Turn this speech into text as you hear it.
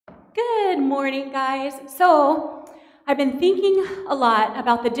Good morning, guys. So, I've been thinking a lot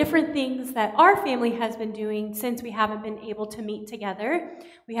about the different things that our family has been doing since we haven't been able to meet together.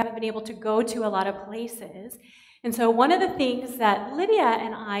 We haven't been able to go to a lot of places. And so one of the things that Lydia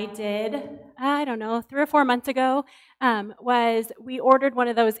and I did, I don't know, 3 or 4 months ago, was we ordered one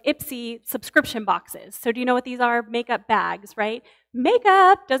of those Ipsy subscription boxes. So do you know what these are? Makeup bags, right?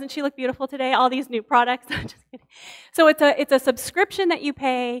 Makeup! Doesn't she look beautiful today? All these new products. Just kidding. So it's a subscription that you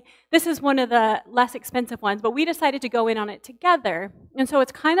pay. This is one of the less expensive ones, but we decided to go in on it together. And so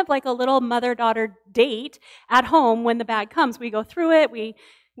it's kind of like a little mother-daughter date at home when the bag comes. We go through it.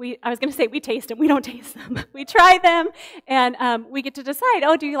 I was going to say we taste them. We don't taste them. We try them, and we get to decide,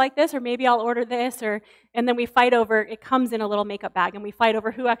 oh, do you like this? Or maybe I'll order this. And then we fight over, it comes in a little makeup bag, and we fight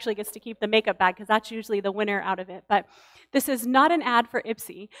over who actually gets to keep the makeup bag, because that's usually the winner out of it. But this is not an ad for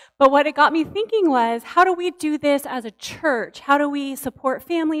Ipsy. But what it got me thinking was, how do we do this as a church? How do we support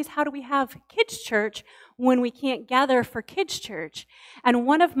families? How do we have kids' church when we can't gather for kids' church? And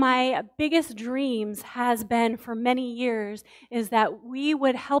one of my biggest dreams has been for many years is that we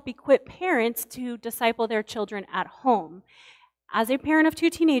would help equip parents to disciple their children at home. As a parent of 2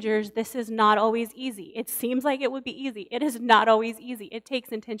 teenagers, this is not always easy. It seems like it would be easy. It is not always easy. It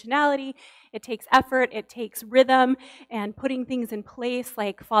takes intentionality, it takes effort, it takes rhythm, and putting things in place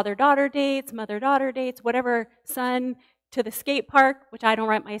like father-daughter dates, mother-daughter dates, whatever, son to the skate park, which I don't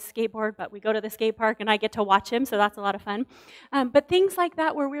rent my skateboard, but we go to the skate park and I get to watch him, so that's a lot of fun. But things like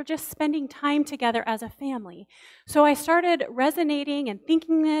that where we're just spending time together as a family. So I started resonating and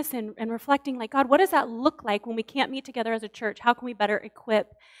thinking this and reflecting like, God, what does that look like when we can't meet together as a church? How can we better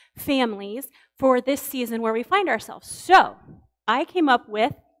equip families for this season where we find ourselves? So I came up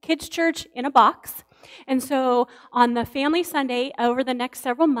with Kids Church in a box. And so on the Family Sunday, over the next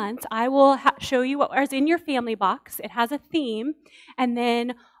several months, I will show you what is in your family box. It has a theme. And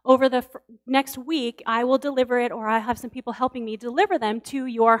then over the next week, I will deliver it, or I have some people helping me deliver them to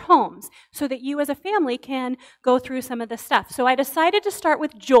your homes so that you as a family can go through some of the stuff. So I decided to start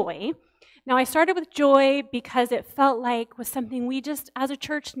with joy. Now, I started with joy because it felt like was something we just, as a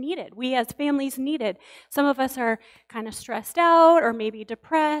church, needed. We as families needed. Some of us are kind of stressed out or maybe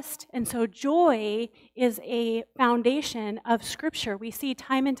depressed, and so joy is a foundation of Scripture. We see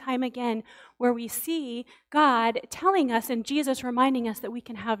time and time again where we see God telling us and Jesus reminding us that we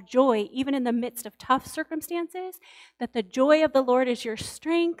can have joy even in the midst of tough circumstances, that the joy of the Lord is your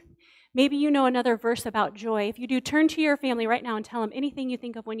strength. Maybe you know another verse about joy. If you do, turn to your family right now and tell them anything you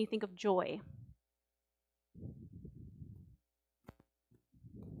think of when you think of joy.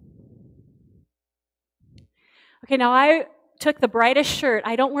 Okay, now I took the brightest shirt.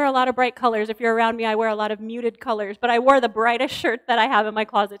 I don't wear a lot of bright colors. If you're around me, I wear a lot of muted colors. But I wore the brightest shirt that I have in my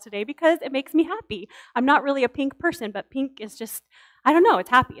closet today because it makes me happy. I'm not really a pink person, but pink is just, I don't know, it's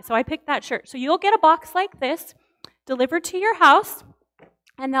happy. So I picked that shirt. So you'll get a box like this delivered to your house.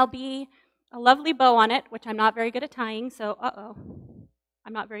 And there'll be a lovely bow on it, which I'm not very good at tying, so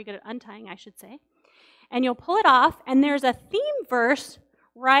I'm not very good at untying, I should say. And you'll pull it off, and there's a theme verse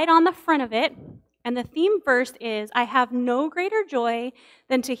right on the front of it. And the theme verse is, I have no greater joy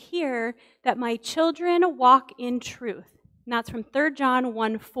than to hear that my children walk in truth. And that's from 3 John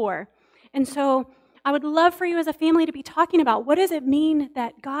 1:4. And so I would love for you as a family to be talking about what does it mean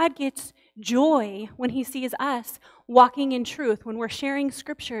that God gets joy when he sees us walking in truth, when we're sharing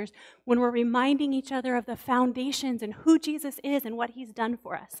scriptures, when we're reminding each other of the foundations and who Jesus is and what he's done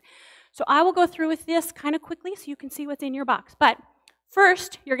for us. So I will go through with this kind of quickly so you can see what's in your box. But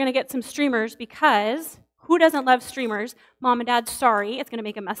first, you're going to get some streamers because who doesn't love streamers? Mom and Dad, sorry, it's going to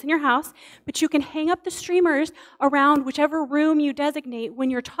make a mess in your house. But you can hang up the streamers around whichever room you designate when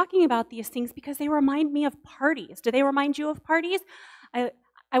you're talking about these things because they remind me of parties. Do they remind you of parties?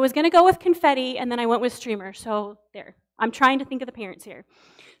 I was going to go with confetti, and then I went with streamers. So there. I'm trying to think of the parents here.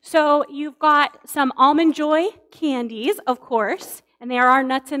 So you've got some Almond Joy candies, of course. And there are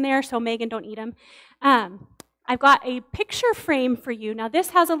nuts in there, so Megan, don't eat them. I've got a picture frame for you. Now, this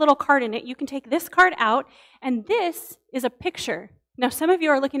has a little card in it. You can take this card out, and this is a picture. Now, some of you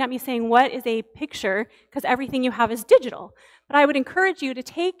are looking at me saying, what is a picture? Because everything you have is digital. But I would encourage you to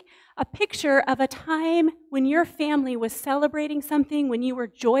take a picture of a time when your family was celebrating something, when you were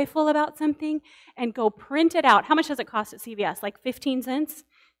joyful about something, and go print it out. How much does it cost at CVS? Like 15 cents?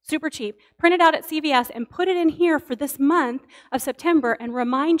 Super cheap. Print it out at CVS and put it in here for this month of September and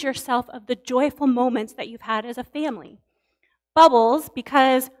remind yourself of the joyful moments that you've had as a family. Bubbles,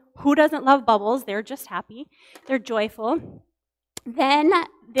 because who doesn't love bubbles? They're just happy. They're joyful. Then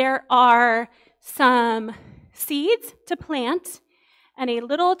there are some seeds to plant. and a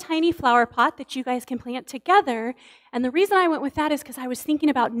little tiny flower pot that you guys can plant together. And the reason I went with that is because I was thinking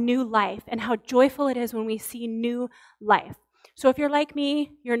about new life and how joyful it is when we see new life. So if you're like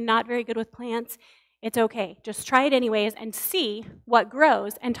me, you're not very good with plants, it's okay. Just try it anyways and see what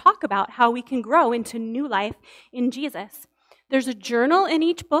grows and talk about how we can grow into new life in Jesus. There's a journal in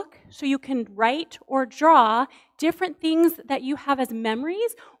each book, so you can write or draw different things that you have as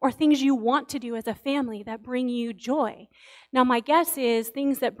memories or things you want to do as a family that bring you joy. Now, my guess is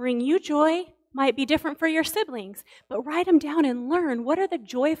things that bring you joy might be different for your siblings, but write them down and learn what are the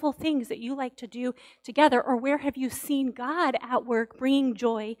joyful things that you like to do together, or where have you seen God at work bringing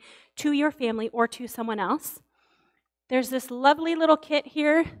joy to your family or to someone else. There's this lovely little kit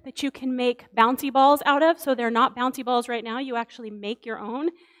here that you can make bouncy balls out of. So they're not bouncy balls right now. You actually make your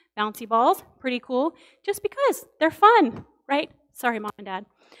own bouncy balls. Pretty cool. Just because they're fun, right? Sorry, Mom and Dad.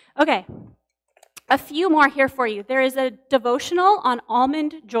 Okay, a few more here for you. There is a devotional on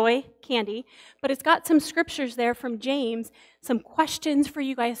almond joy candy, but it's got some scriptures there from James, some questions for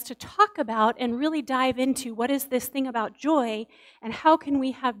you guys to talk about and really dive into what is this thing about joy and how can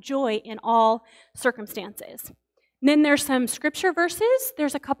we have joy in all circumstances. And then there's some scripture verses.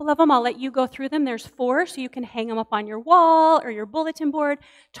 There's a couple of them. I'll let you go through them. There's 4, so you can hang them up on your wall or your bulletin board.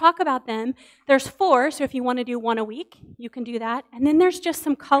 Talk about them. There's 4, so if you want to do 1 a week, you can do that. And then there's just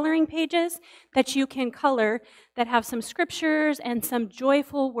some coloring pages that you can color that have some scriptures and some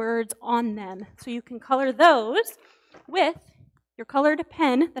joyful words on them. So you can color those with your colored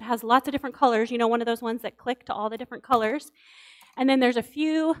pen that has lots of different colors. You know, one of those ones that click to all the different colors. And then there's a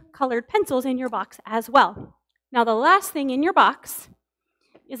few colored pencils in your box as well. Now, the last thing in your box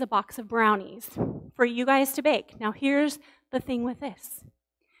is a box of brownies for you guys to bake. Now, here's the thing with this.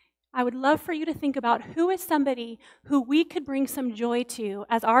 I would love for you to think about who is somebody who we could bring some joy to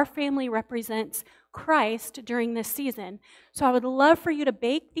as our family represents Christ during this season. So I would love for you to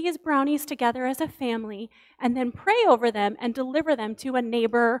bake these brownies together as a family and then pray over them and deliver them to a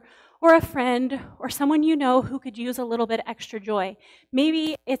neighbor or a friend or someone you know who could use a little bit extra joy.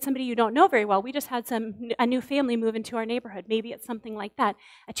 Maybe it's somebody you don't know very well. We just had a new family move into our neighborhood. Maybe it's something like that,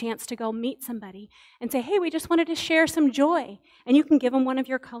 a chance to go meet somebody and say, hey, we just wanted to share some joy. And you can give them one of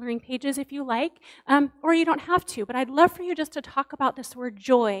your coloring pages if you like, or you don't have to. But I'd love for you just to talk about this word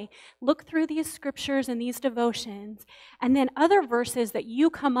joy. Look through these scriptures and these devotions, and then other verses that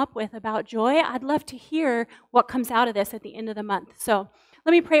you come up with about joy. I'd love to hear what comes out of this at the end of the month. So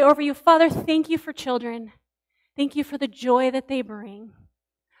let me pray over you. Father, thank you for children. Thank you for the joy that they bring.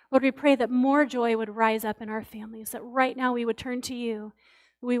 Lord, we pray that more joy would rise up in our families, that right now we would turn to you.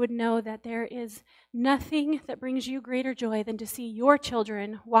 We would know that there is nothing that brings you greater joy than to see your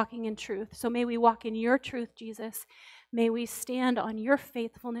children walking in truth. So may we walk in your truth, Jesus. May we stand on your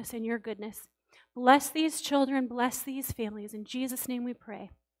faithfulness and your goodness. Bless these children, bless these families. In Jesus' name we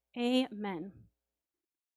pray. Amen.